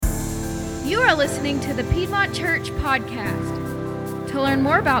You are listening to the Piedmont Church podcast. To learn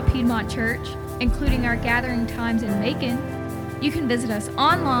more about Piedmont Church, including our gathering times in Macon, you can visit us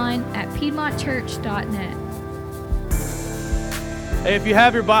online at piedmontchurch.net. Hey, if you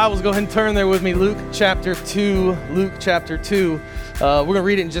have your Bibles, go ahead and turn there with me. Luke chapter 2. Luke chapter 2. We're going to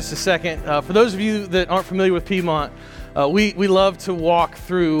read it in just a second. For those of you that aren't familiar with Piedmont, we love to walk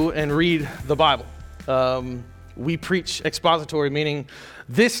through and read the Bible. We preach expository, meaning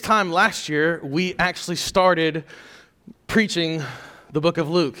this time last year, we actually started preaching the book of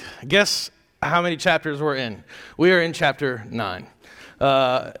Luke. Guess how many chapters we're in? We are in chapter 9.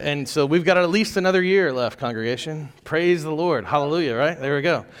 And so we've got at least another year left, congregation. Praise the Lord. Hallelujah, right? There we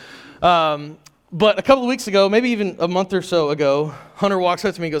go. But a couple of weeks ago, maybe even a month or so ago, Hunter walks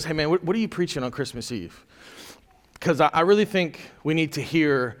up to me and goes, "Hey man, what are you preaching on Christmas Eve?" Because I really think we need to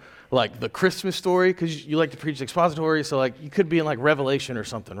hear like the Christmas story, because you like to preach expository, so like you could be in like Revelation or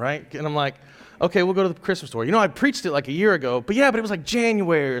something, right? And I'm like, okay, we'll go to the Christmas story. You know, I preached it like a year ago, but it was like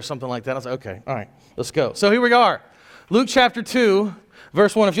January or something like that. I was like, okay, all right, let's go. So here we are, Luke chapter 2,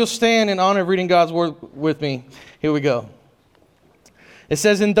 verse 1. If you'll stand in honor of reading God's word with me, here we go. It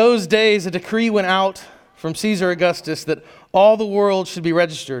says, "In those days a decree went out from Caesar Augustus that all the world should be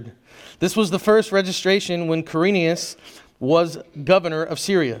registered. This was the first registration when Quirinius was governor of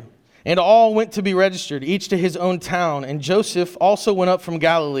Syria. And all went to be registered, each to his own town. And Joseph also went up from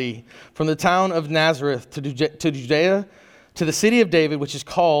Galilee, from the town of Nazareth to Judea, to the city of David, which is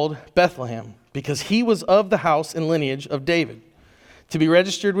called Bethlehem, because he was of the house and lineage of David, to be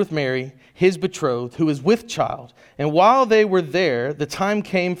registered with Mary, his betrothed, who was with child. And while they were there, the time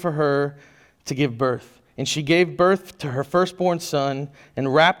came for her to give birth. And she gave birth to her firstborn son,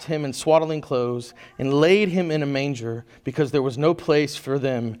 and wrapped him in swaddling clothes, and laid him in a manger, because there was no place for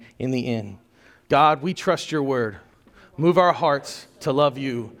them in the inn." God, we trust your word. Move our hearts to love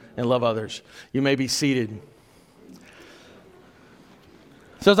you and love others. You may be seated.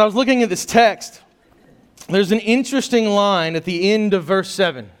 So as I was looking at this text, there's an interesting line at the end of verse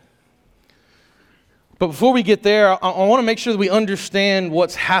 7. But before we get there, I want to make sure that we understand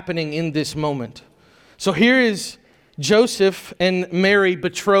what's happening in this moment. So here is Joseph and Mary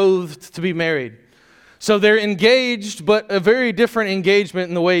betrothed to be married. So they're engaged, but a very different engagement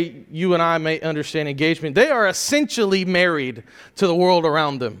in the way you and I may understand engagement. They are essentially married to the world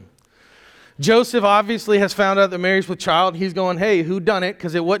around them. Joseph obviously has found out that Mary's with child. He's going, "Hey, who done it?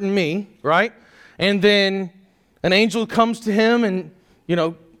 Because it wasn't me," right? And then an angel comes to him and,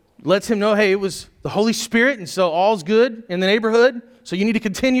 lets him know, hey, it was the Holy Spirit, and so all's good in the neighborhood. So you need to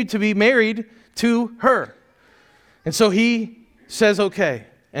continue to be married to her. And so he says, okay.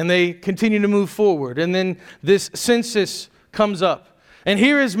 And they continue to move forward. And then this census comes up. And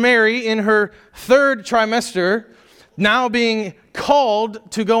here is Mary in her third trimester, now being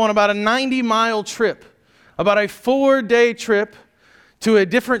called to go on about a 90-mile trip, about a 4-day trip to a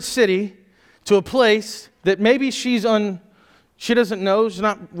different city, to a place that maybe she doesn't know, she's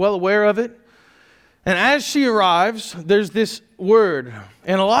not well aware of it. And as she arrives, there's this word.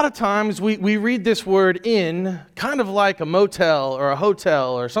 And a lot of times we read this word "in" kind of like a motel or a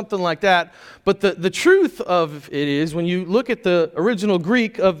hotel or something like that. But the truth of it is, when you look at the original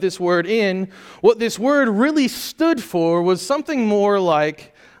Greek of this word "in," what this word really stood for was something more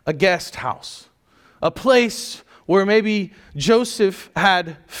like a guest house. A place where maybe Joseph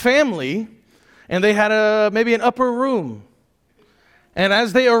had family and they had maybe an upper room. And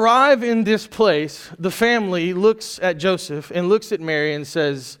as they arrive in this place, the family looks at Joseph and looks at Mary and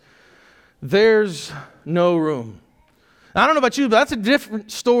says, "There's no room." Now, I don't know about you, but that's a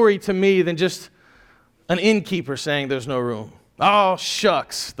different story to me than just an innkeeper saying there's no room. Oh,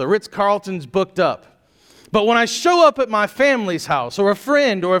 shucks, the Ritz-Carlton's booked up. But when I show up at my family's house, or a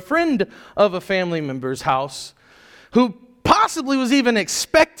friend of a family member's house, who possibly was even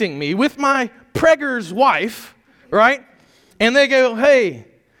expecting me with my pregger's wife, right? And they go, "Hey,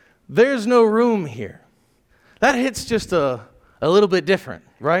 there's no room here." That hits just a little bit different,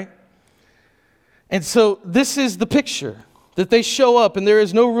 right? And so this is the picture, that they show up and there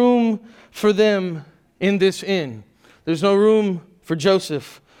is no room for them in this inn. There's no room for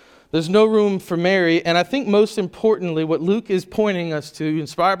Joseph. There's no room for Mary. And I think most importantly, what Luke is pointing us to,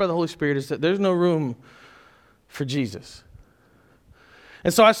 inspired by the Holy Spirit, is that there's no room for Jesus.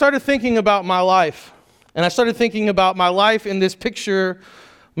 And so I started thinking about my life. And I started thinking about my life in this picture,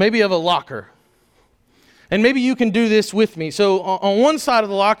 maybe of a locker. And maybe you can do this with me. So on one side of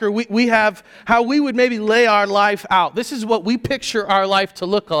the locker, we have how we would maybe lay our life out. This is what we picture our life to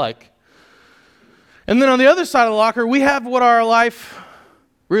look like. And then on the other side of the locker, we have what our life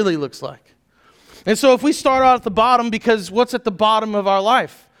really looks like. And so if we start out at the bottom, because what's at the bottom of our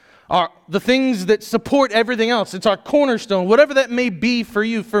life? the things that support everything else. It's our cornerstone, whatever that may be for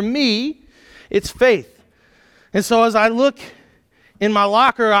you. For me, it's faith. And so as I look in my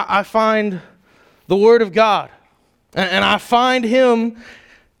locker, I find the Word of God. And I find Him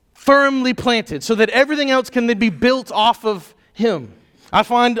firmly planted so that everything else can then be built off of Him. I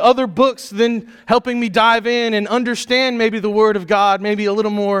find other books then helping me dive in and understand maybe the Word of God maybe a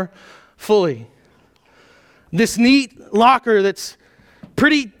little more fully. This neat locker that's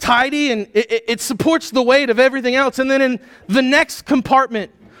pretty tidy and it supports the weight of everything else. And then in the next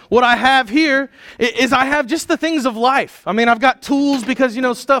compartment, what I have here is I have just the things of life. I mean, I've got tools because,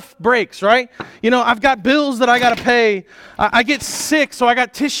 stuff breaks, right? I've got bills that I got to pay. I get sick, so I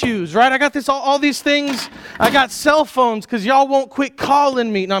got tissues, right? I got all these things. I got cell phones because y'all won't quit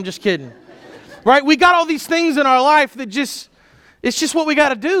calling me. No, I'm just kidding. Right? We got all these things in our life that it's just what we got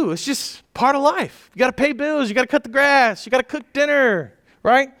to do. It's just part of life. You got to pay bills. You got to cut the grass. You got to cook dinner,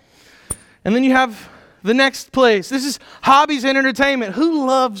 right? And then you have the next place. This is hobbies and entertainment. Who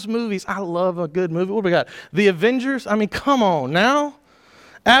loves movies? I love a good movie. What do we got? The Avengers? I mean, come on now.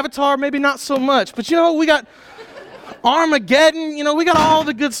 Avatar, maybe not so much. But we got Armageddon. We got all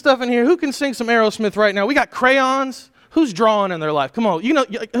the good stuff in here. Who can sing some Aerosmith right now? We got crayons. Who's drawing in their life? Come on.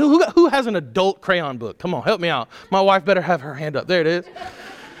 Who has an adult crayon book? Come on, help me out. My wife better have her hand up. There it is.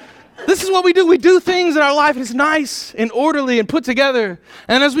 This is what we do. We do things in our life, and it's nice and orderly and put together.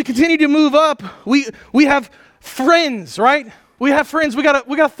 And as we continue to move up, we have friends, right? We have friends. We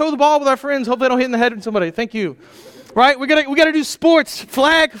gotta throw the ball with our friends. Hope they don't hit in the head with somebody. Thank you. Right? We gotta do sports,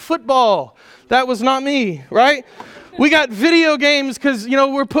 flag football. That was not me, right? We got video games because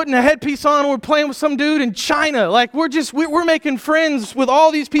we're putting a headpiece on and we're playing with some dude in China. Like we're making friends with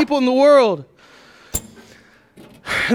all these people in the world.